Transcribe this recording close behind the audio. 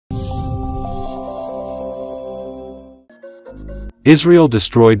Israel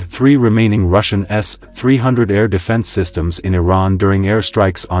destroyed 3 remaining Russian S-300 air defense systems in Iran during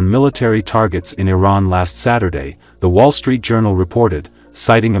airstrikes on military targets in Iran last Saturday, The Wall Street Journal reported,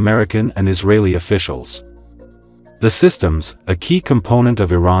 citing American and Israeli officials. The systems, a key component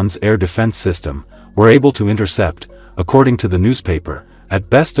of Iran's air defense system, were able to intercept, according to the newspaper,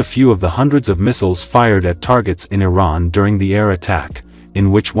 at best a few of the hundreds of missiles fired at targets in Iran during the air attack, in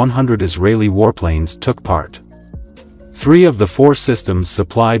which 100 Israeli warplanes took part. 3 of the 4 systems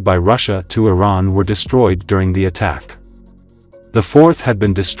supplied by Russia to Iran were destroyed during the attack. The 4th had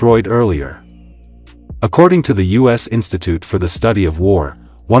been destroyed earlier. According to the U.S. Institute for the Study of War,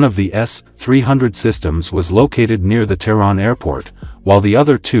 one of the S-300 systems was located near the Tehran airport, while the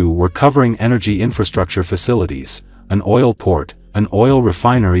other 2 were covering energy infrastructure facilities, an oil port, an oil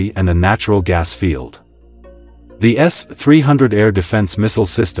refinery and a natural gas field. The S-300 air defense missile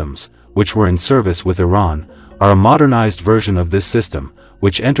systems, which were in service with Iran, are a modernized version of this system,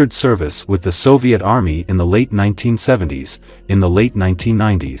 which entered service with the Soviet Army in the late 1970s, in the late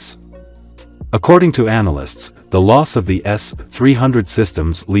 1990s. According to analysts, the loss of the S-300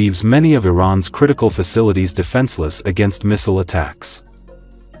 systems leaves many of Iran's critical facilities defenseless against missile attacks.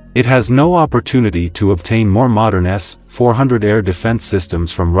 It has no opportunity to obtain more modern S-400 air defense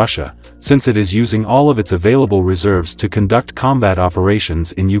systems from Russia, since it is using all of its available reserves to conduct combat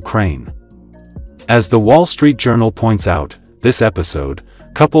operations in Ukraine. As the Wall Street Journal points out, this episode,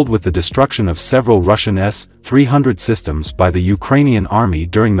 coupled with the destruction of several Russian S-300 systems by the Ukrainian army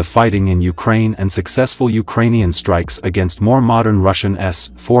during the fighting in Ukraine and successful Ukrainian strikes against more modern Russian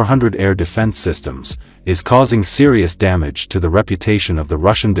S-400 air defense systems, is causing serious damage to the reputation of the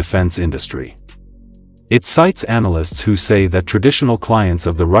Russian defense industry. It cites analysts who say that traditional clients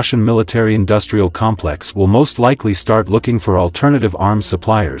of the Russian military-industrial complex will most likely start looking for alternative arms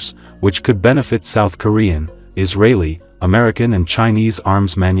suppliers, which could benefit South Korean, Israeli, American and Chinese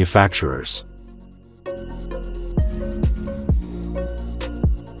arms manufacturers.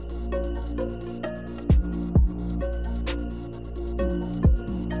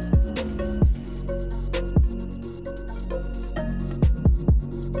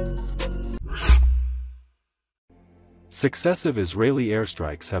 Successive Israeli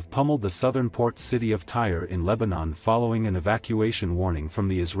airstrikes have pummeled the southern port city of Tyre in Lebanon following an evacuation warning from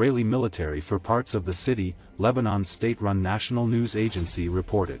the Israeli military for parts of the city, Lebanon's state-run national news agency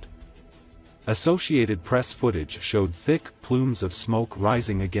reported. Associated Press footage showed thick plumes of smoke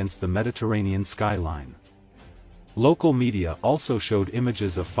rising against the Mediterranean skyline. Local media also showed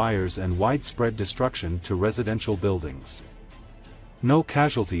images of fires and widespread destruction to residential buildings. No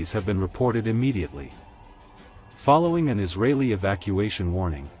casualties have been reported immediately. Following an Israeli evacuation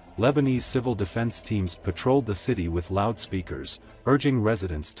warning, Lebanese civil defense teams patrolled the city with loudspeakers, urging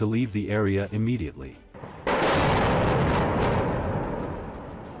residents to leave the area immediately.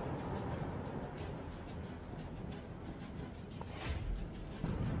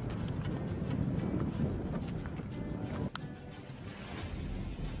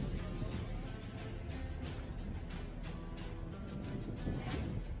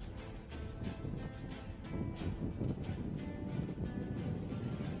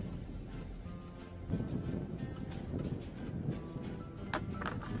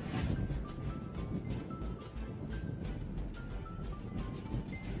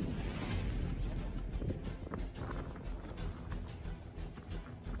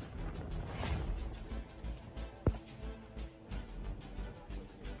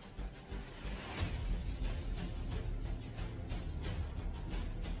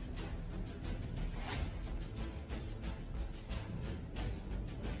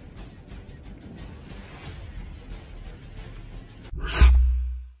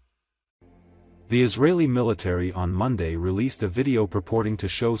 The Israeli military on Monday released a video purporting to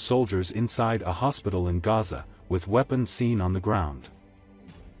show soldiers inside a hospital in Gaza, with weapons seen on the ground.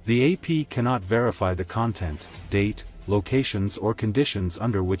 The AP cannot verify the content, date, locations or conditions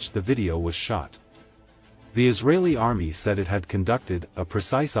under which the video was shot. The Israeli army said it had conducted a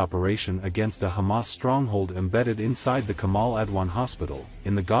precise operation against a Hamas stronghold embedded inside the Kamal Adwan hospital,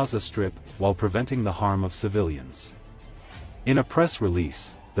 in the Gaza Strip, while preventing the harm of civilians. In a press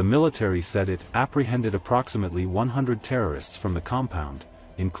release, the military said it apprehended approximately 100 terrorists from the compound,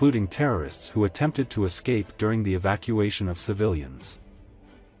 including terrorists who attempted to escape during the evacuation of civilians.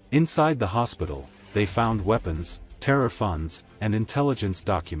 Inside the hospital, they found weapons, terror funds, and intelligence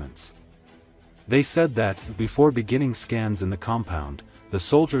documents. They said that, before beginning scans in the compound, the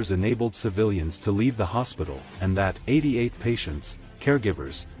soldiers enabled civilians to leave the hospital and that 88 patients,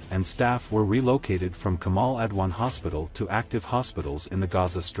 caregivers, and staff were relocated from Kamal Adwan Hospital to active hospitals in the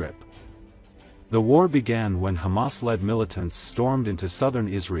Gaza Strip. The war began when Hamas-led militants stormed into southern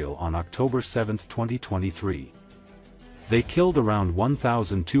Israel on October 7, 2023. They killed around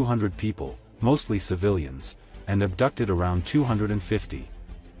 1,200 people, mostly civilians, and abducted around 250.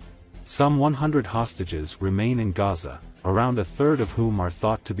 Some 100 hostages remain in Gaza, around a third of whom are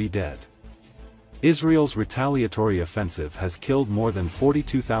thought to be dead. Israel's retaliatory offensive has killed more than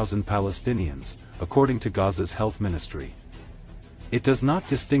 42,000 Palestinians, according to Gaza's health ministry. It does not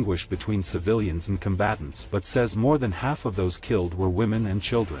distinguish between civilians and combatants but says more than half of those killed were women and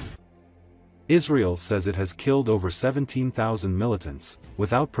children. Israel says it has killed over 17,000 militants,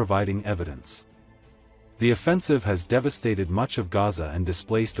 without providing evidence. The offensive has devastated much of Gaza and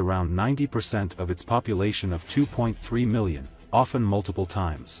displaced around 90% of its population of 2.3 million, often multiple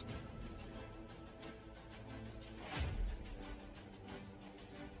times.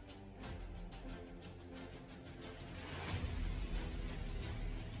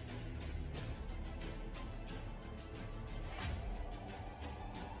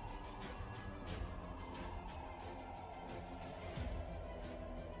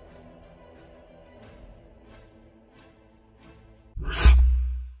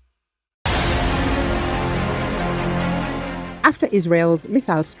 After Israel's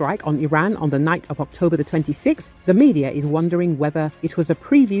missile strike on Iran on the night of October the 26th, the media is wondering whether it was a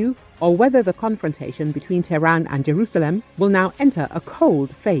preview or whether the confrontation between Tehran and Jerusalem will now enter a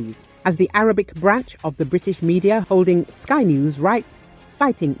cold phase. As the Arabic branch of the British media holding Sky News writes,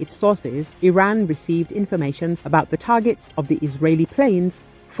 citing its sources, Iran received information about the targets of the Israeli planes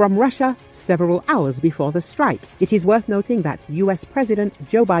from Russia several hours before the strike. It is worth noting that US President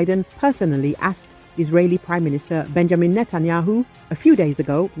Joe Biden personally asked Israeli Prime Minister Benjamin Netanyahu a few days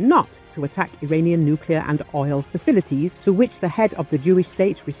ago not to attack Iranian nuclear and oil facilities, to which the head of the Jewish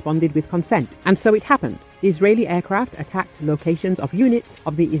state responded with consent. And so it happened. The Israeli aircraft attacked locations of units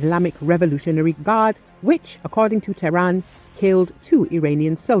of the Islamic Revolutionary Guard, which, according to Tehran, killed 2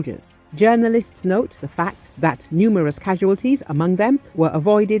 Iranian soldiers. Journalists note the fact that numerous casualties among them were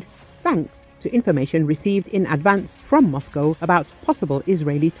avoided thanks to information received in advance from Moscow about possible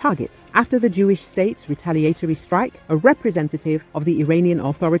Israeli targets. After the Jewish state's retaliatory strike, a representative of the Iranian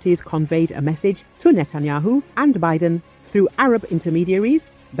authorities conveyed a message to Netanyahu and Biden through Arab intermediaries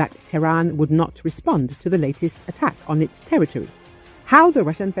that Tehran would not respond to the latest attack on its territory. How the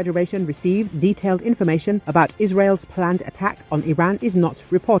Russian Federation received detailed information about Israel's planned attack on Iran is not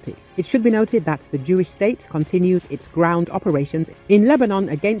reported. It should be noted that the Jewish state continues its ground operations in Lebanon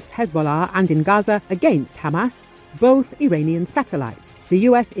against Hezbollah and in Gaza against Hamas, both Iranian satellites. The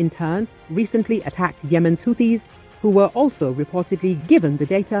US, in turn, recently attacked Yemen's Houthis, who were also reportedly given the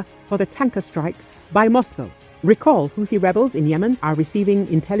data for the tanker strikes by Moscow. Recall, Houthi rebels in Yemen are receiving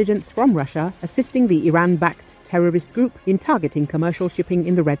intelligence from Russia, assisting the Iran-backed terrorist group in targeting commercial shipping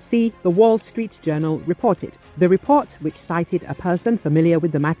in the Red Sea, the Wall Street Journal reported. The report, which cited a person familiar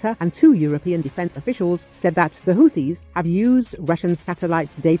with the matter and 2 European defense officials, said that the Houthis have used Russian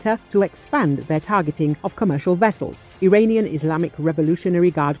satellite data to expand their targeting of commercial vessels. Iranian Islamic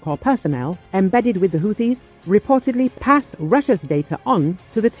Revolutionary Guard Corps personnel embedded with the Houthis reportedly pass Russia's data on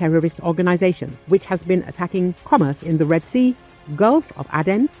to the terrorist organization, which has been attacking commerce in the Red Sea, Gulf of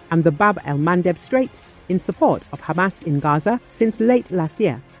Aden, and the Bab el-Mandeb Strait in support of Hamas in Gaza since late last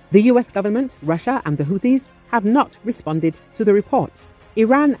year. The US government, Russia, and the Houthis have not responded to the report.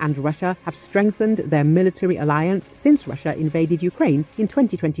 Iran and Russia have strengthened their military alliance since Russia invaded Ukraine in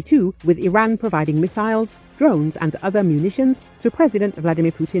 2022, with Iran providing missiles, drones, and other munitions to President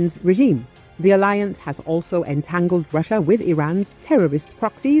Vladimir Putin's regime. The alliance has also entangled Russia with Iran's terrorist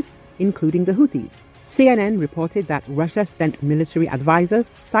proxies, including the Houthis. CNN reported that Russia sent military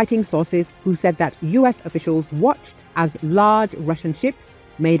advisors, citing sources who said that US officials watched as large Russian ships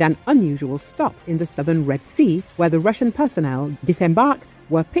made an unusual stop in the southern Red Sea, where the Russian personnel disembarked,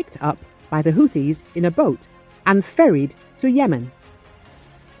 were picked up by the Houthis in a boat and ferried to Yemen.